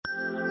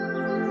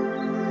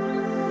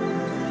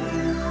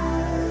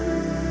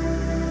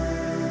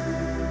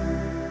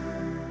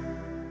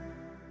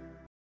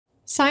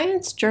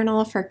Science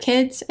Journal for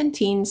Kids and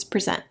Teens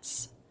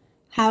presents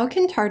How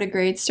Can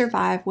Tardigrades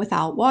Survive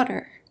Without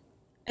Water?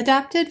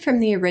 Adapted from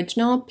the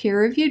original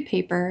peer-reviewed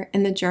paper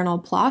in the journal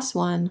PLOS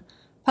One,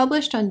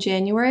 published on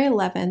January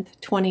 11,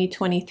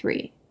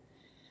 2023.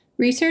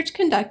 Research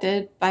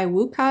conducted by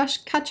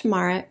Łukasz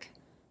Kaczmarek,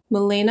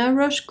 Milena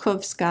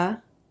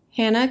Roszkowska,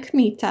 Hanna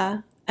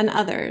Kmita, and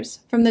others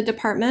from the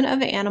Department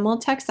of Animal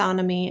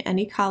Taxonomy and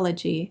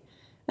Ecology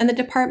and the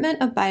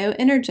Department of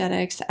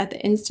Bioenergetics at the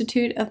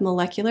Institute of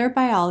Molecular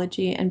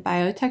Biology and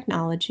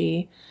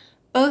Biotechnology,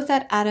 both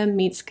at Adam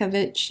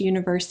Mickiewicz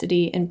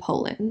University in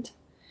Poland.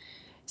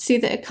 See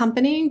the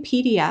accompanying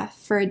PDF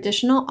for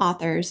additional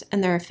authors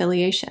and their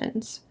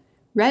affiliations.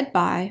 Read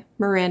by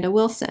Miranda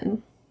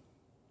Wilson.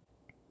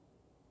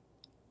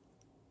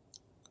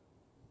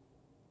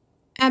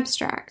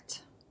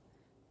 Abstract.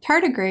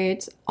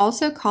 Tardigrades,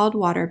 also called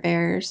water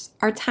bears,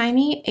 are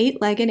tiny,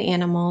 eight-legged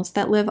animals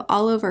that live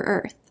all over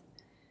Earth.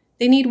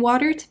 They need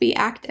water to be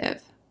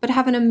active, but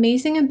have an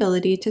amazing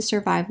ability to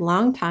survive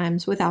long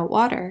times without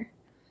water.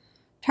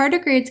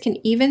 Tardigrades can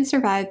even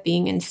survive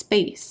being in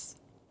space.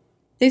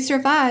 They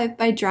survive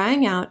by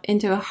drying out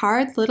into a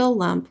hard little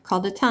lump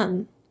called a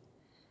ton.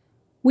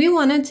 We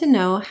wanted to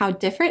know how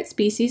different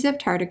species of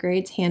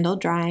tardigrades handle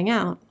drying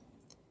out.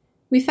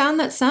 We found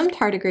that some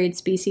tardigrade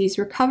species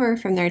recover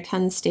from their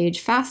ton stage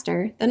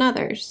faster than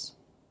others.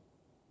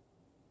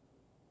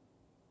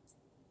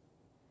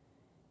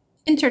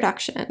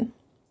 Introduction.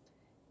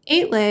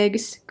 8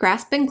 legs,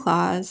 grasping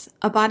claws,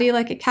 a body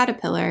like a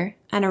caterpillar,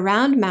 and a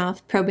round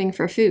mouth probing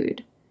for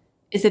food.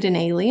 Is it an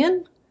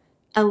alien?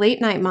 A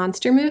late-night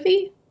monster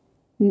movie?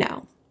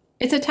 No.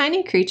 It's a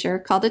tiny creature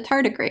called a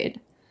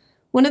tardigrade,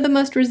 one of the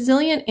most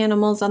resilient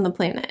animals on the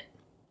planet.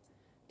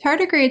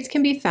 Tardigrades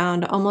can be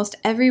found almost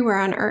everywhere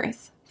on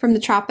Earth, from the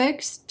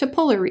tropics to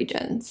polar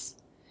regions.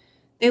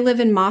 They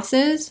live in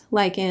mosses,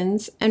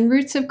 lichens, and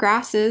roots of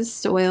grasses,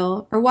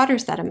 soil, or water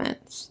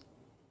sediments.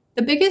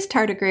 The biggest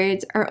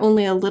tardigrades are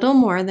only a little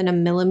more than a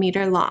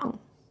millimeter long.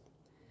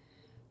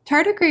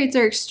 Tardigrades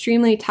are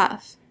extremely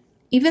tough.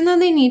 Even though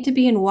they need to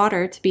be in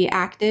water to be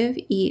active,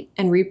 eat,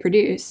 and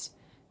reproduce,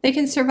 they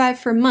can survive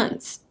for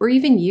months or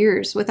even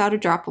years without a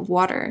drop of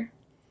water.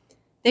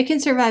 They can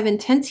survive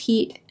intense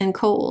heat and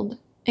cold,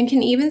 and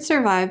can even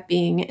survive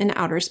being in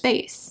outer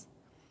space.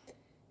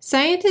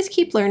 Scientists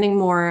keep learning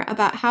more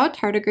about how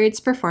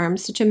tardigrades perform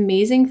such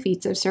amazing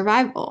feats of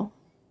survival.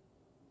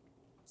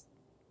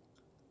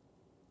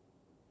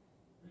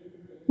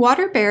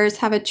 Water bears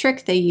have a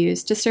trick they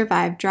use to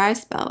survive dry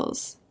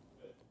spells.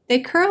 They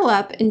curl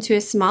up into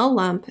a small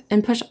lump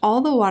and push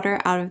all the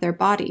water out of their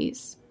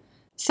bodies.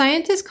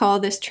 Scientists call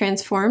this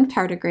transformed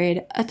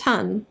tardigrade a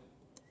ton.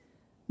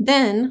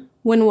 Then,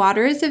 when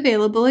water is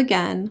available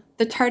again,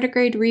 the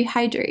tardigrade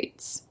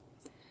rehydrates.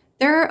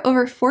 There are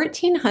over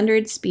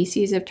 1,400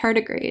 species of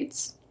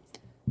tardigrades.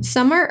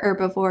 Some are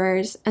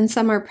herbivores and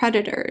some are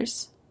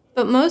predators,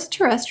 but most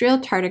terrestrial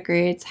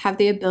tardigrades have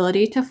the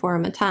ability to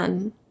form a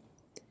ton.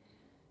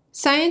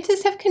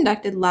 Scientists have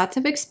conducted lots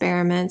of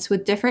experiments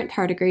with different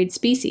tardigrade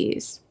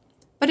species,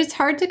 but it's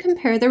hard to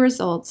compare the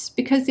results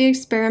because the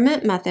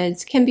experiment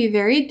methods can be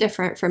very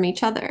different from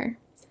each other.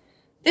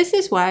 This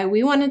is why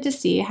we wanted to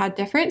see how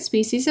different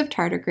species of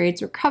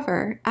tardigrades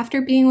recover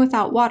after being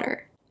without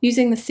water,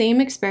 using the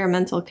same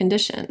experimental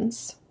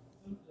conditions.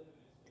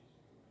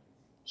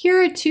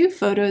 Here are 2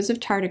 photos of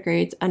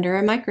tardigrades under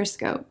a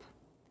microscope.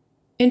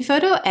 In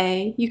photo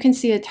A, you can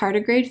see a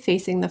tardigrade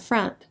facing the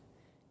front.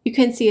 You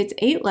can see its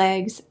 8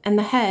 legs and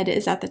the head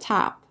is at the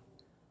top.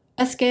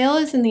 A scale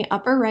is in the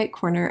upper right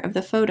corner of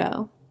the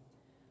photo.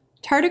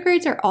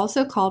 Tardigrades are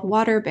also called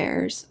water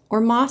bears or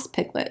moss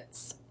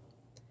piglets.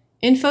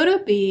 In photo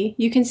B,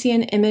 you can see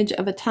an image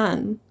of a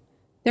ton.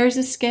 There is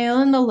a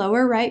scale in the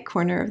lower right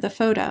corner of the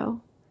photo.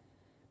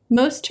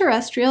 Most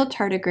terrestrial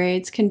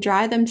tardigrades can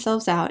dry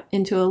themselves out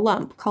into a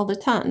lump called a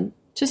ton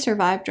to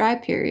survive dry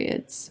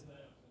periods.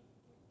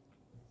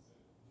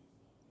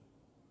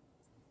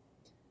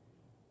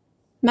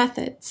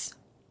 Methods.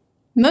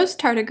 Most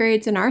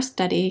tardigrades in our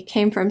study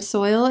came from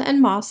soil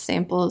and moss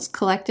samples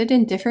collected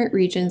in different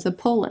regions of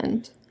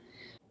Poland.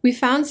 We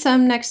found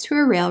some next to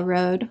a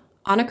railroad,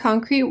 on a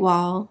concrete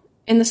wall,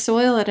 in the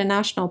soil at a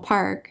national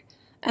park,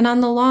 and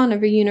on the lawn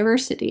of a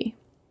university.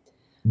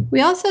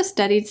 We also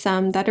studied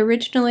some that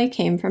originally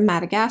came from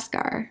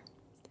Madagascar.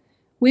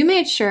 We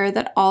made sure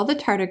that all the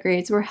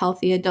tardigrades were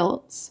healthy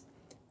adults.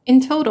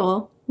 In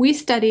total, we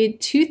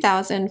studied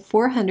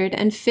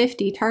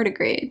 2,450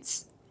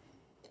 tardigrades.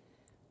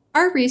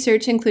 Our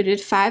research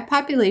included 5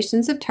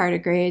 populations of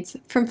tardigrades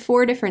from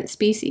 4 different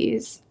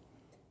species.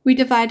 We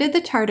divided the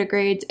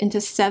tardigrades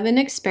into 7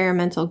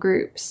 experimental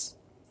groups.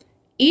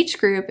 Each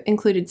group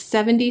included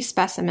 70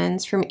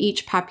 specimens from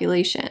each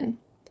population.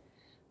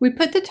 We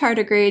put the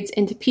tardigrades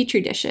into petri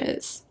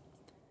dishes.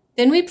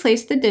 Then we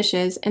placed the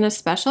dishes in a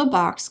special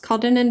box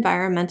called an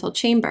environmental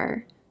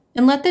chamber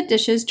and let the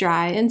dishes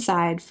dry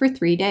inside for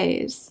 3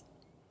 days.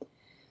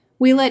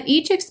 We let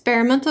each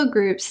experimental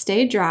group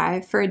stay dry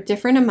for a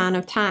different amount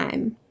of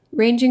time,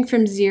 ranging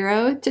from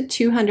 0 to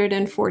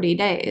 240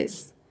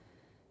 days.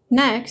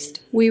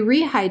 Next, we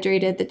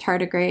rehydrated the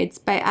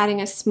tardigrades by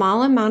adding a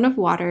small amount of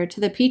water to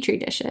the petri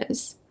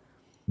dishes.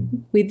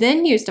 We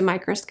then used a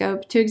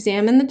microscope to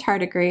examine the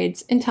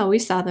tardigrades until we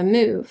saw them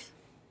move.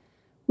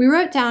 We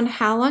wrote down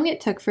how long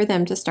it took for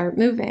them to start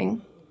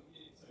moving.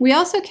 We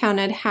also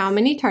counted how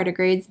many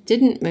tardigrades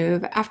didn't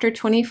move after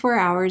 24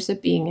 hours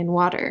of being in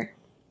water.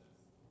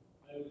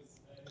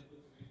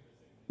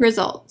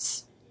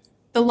 Results.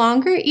 The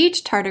longer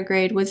each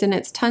tardigrade was in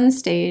its ton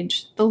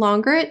stage, the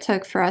longer it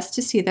took for us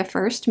to see the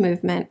first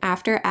movement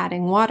after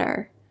adding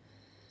water.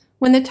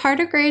 When the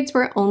tardigrades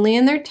were only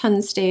in their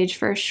ton stage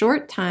for a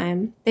short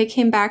time, they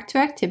came back to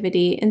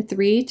activity in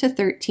 3 to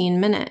 13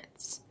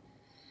 minutes.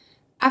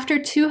 After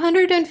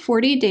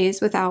 240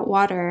 days without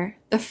water,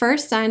 the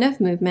first sign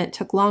of movement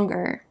took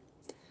longer.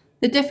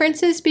 The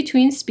differences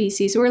between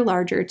species were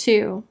larger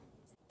too.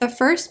 The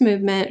first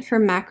movement for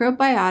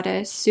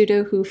Macrobiotis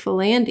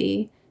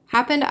pseudohufilandi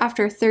happened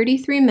after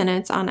 33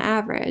 minutes on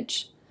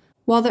average,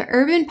 while the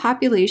urban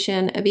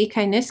population of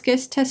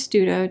Echinuscus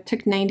testudo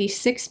took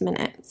 96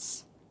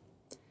 minutes.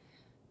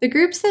 The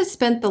groups that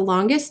spent the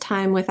longest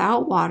time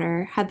without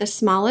water had the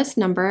smallest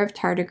number of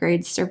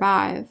tardigrades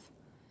survive.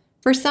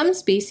 For some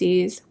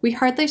species, we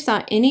hardly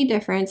saw any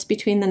difference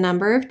between the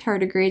number of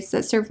tardigrades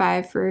that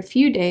survived for a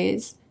few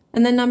days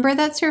and the number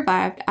that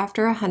survived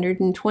after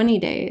 120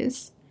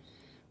 days.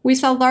 We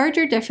saw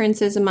larger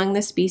differences among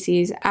the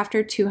species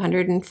after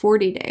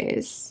 240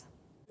 days.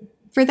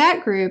 For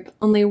that group,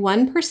 only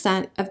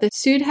 1% of the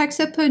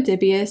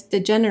Pseudhexapodibius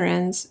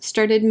degenerans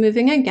started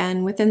moving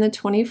again within the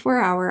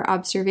 24-hour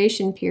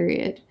observation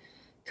period,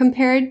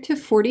 compared to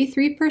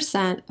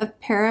 43% of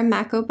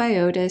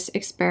Paramacrobiotis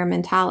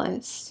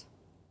experimentalis.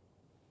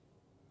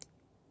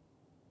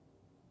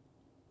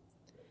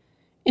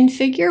 In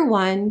Figure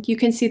 1, you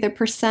can see the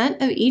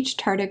percent of each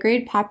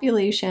tardigrade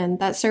population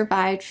that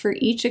survived for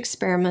each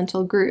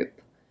experimental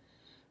group.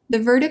 The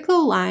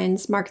vertical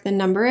lines mark the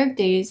number of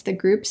days the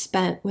group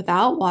spent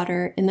without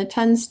water in the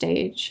ton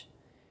stage.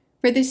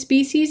 For the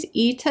species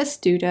E.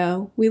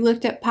 testudo, we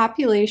looked at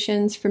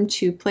populations from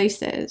 2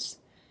 places.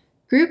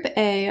 Group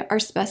A are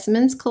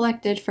specimens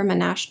collected from a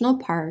national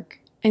park,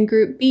 and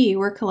Group B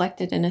were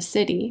collected in a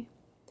city.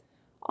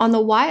 On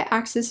the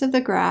y-axis of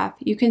the graph,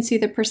 you can see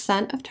the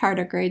percent of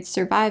tardigrades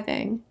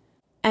surviving,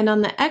 and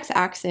on the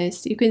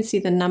x-axis, you can see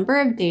the number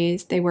of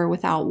days they were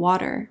without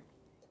water.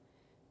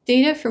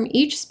 Data from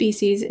each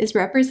species is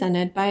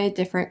represented by a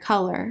different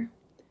color.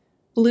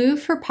 Blue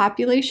for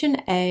population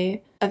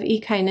A of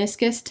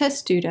Echinuscus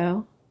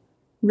testudo,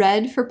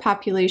 red for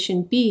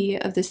population B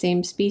of the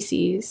same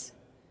species,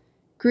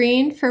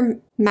 green for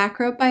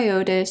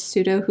Macrobiotis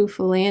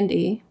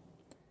pseudohufilandi,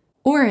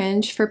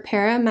 orange for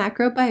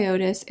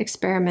Paramacrobiotis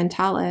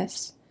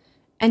experimentalis,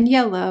 and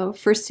yellow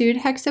for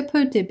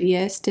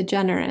Pseudhexapodibius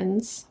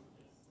degenerans.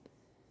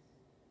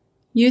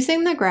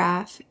 Using the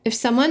graph, if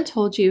someone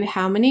told you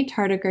how many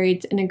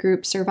tardigrades in a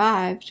group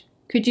survived,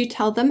 could you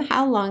tell them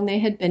how long they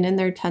had been in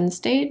their ton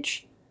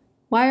stage?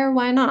 Why or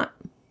why not?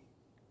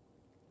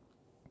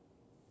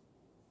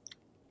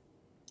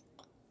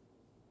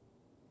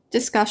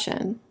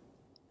 Discussion.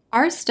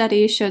 Our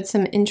study showed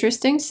some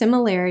interesting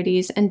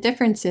similarities and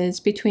differences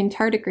between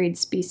tardigrade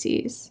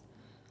species.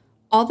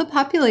 All the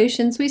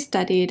populations we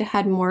studied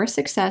had more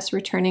success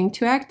returning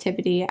to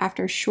activity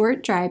after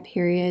short dry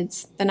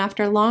periods than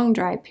after long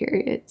dry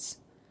periods.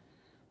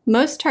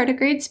 Most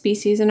tardigrade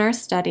species in our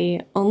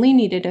study only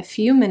needed a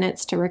few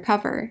minutes to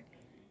recover,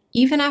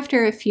 even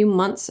after a few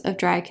months of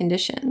dry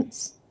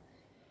conditions.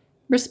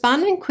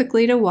 Responding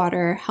quickly to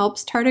water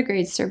helps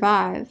tardigrades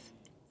survive.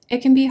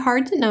 It can be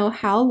hard to know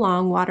how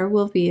long water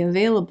will be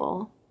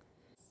available.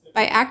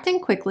 By acting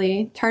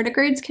quickly,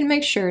 tardigrades can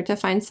make sure to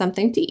find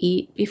something to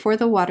eat before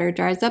the water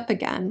dries up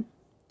again.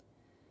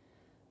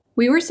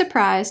 We were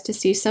surprised to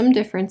see some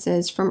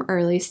differences from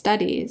early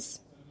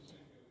studies.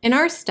 In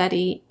our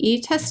study, E.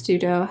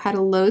 testudo had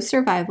a low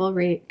survival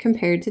rate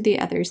compared to the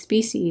other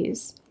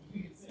species,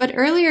 but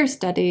earlier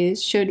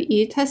studies showed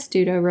E.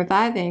 testudo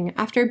reviving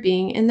after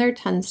being in their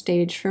ton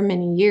stage for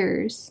many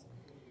years.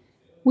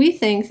 We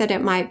think that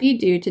it might be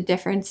due to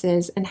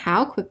differences in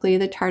how quickly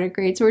the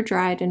tardigrades were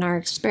dried in our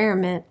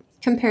experiment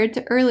compared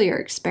to earlier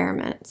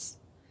experiments.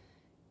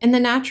 In the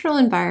natural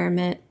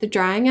environment, the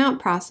drying out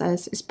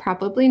process is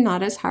probably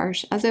not as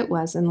harsh as it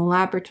was in the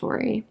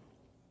laboratory.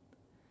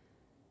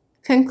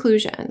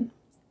 Conclusion.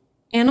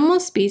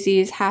 Animal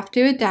species have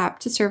to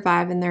adapt to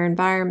survive in their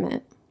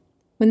environment.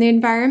 When the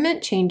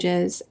environment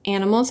changes,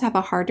 animals have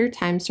a harder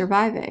time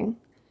surviving.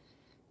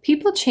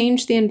 People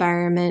change the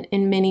environment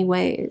in many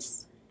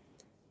ways.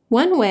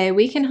 One way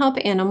we can help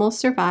animals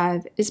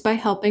survive is by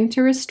helping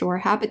to restore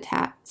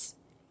habitats.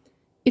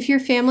 If your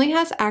family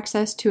has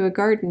access to a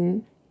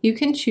garden, you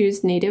can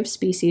choose native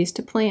species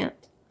to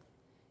plant.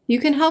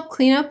 You can help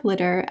clean up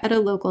litter at a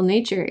local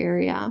nature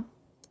area.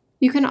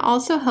 You can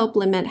also help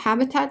limit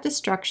habitat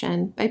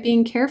destruction by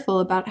being careful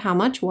about how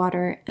much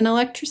water and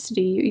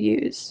electricity you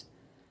use.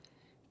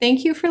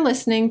 Thank you for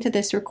listening to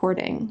this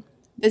recording.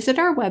 Visit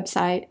our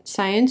website,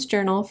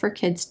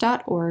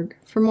 sciencejournalforkids.org,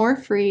 for more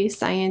free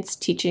science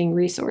teaching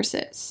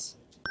resources.